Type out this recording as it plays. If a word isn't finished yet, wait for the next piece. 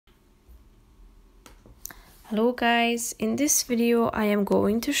Hello guys, in this video I am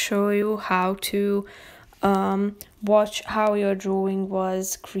going to show you how to watch how your drawing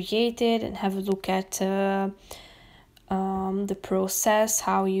was created and have a look at the process,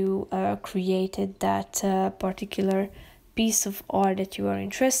 how you created that particular piece of art that you are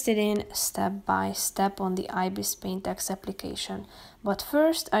interested in, step by step on the ibisPaint text application. But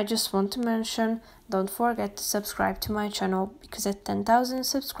first I just want to mention, don't forget to subscribe to my channel, because at 10,000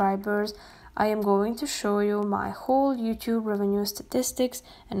 subscribers I am going to show you my whole YouTube revenue statistics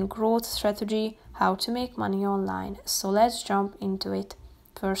and growth strategy, how to make money online. So let's jump into it.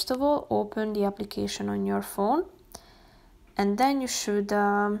 First of all, open the application on your phone, and then you should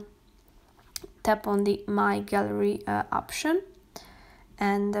tap on the My Gallery option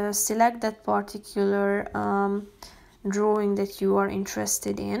and select that particular drawing that you are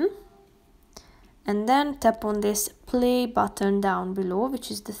interested in. And then tap on this play button down below, which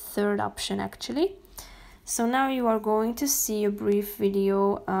is the third option actually. So now you are going to see a brief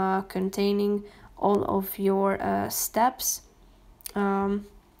video containing all of your steps, so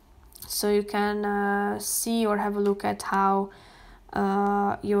you can see or have a look at how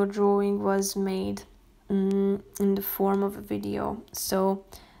your drawing was made in the form of a video. So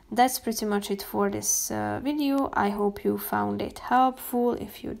that's pretty much it for this video. I hope you found it helpful.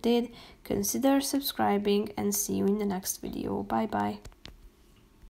 If you did, consider subscribing, and see you in the next video. Bye bye.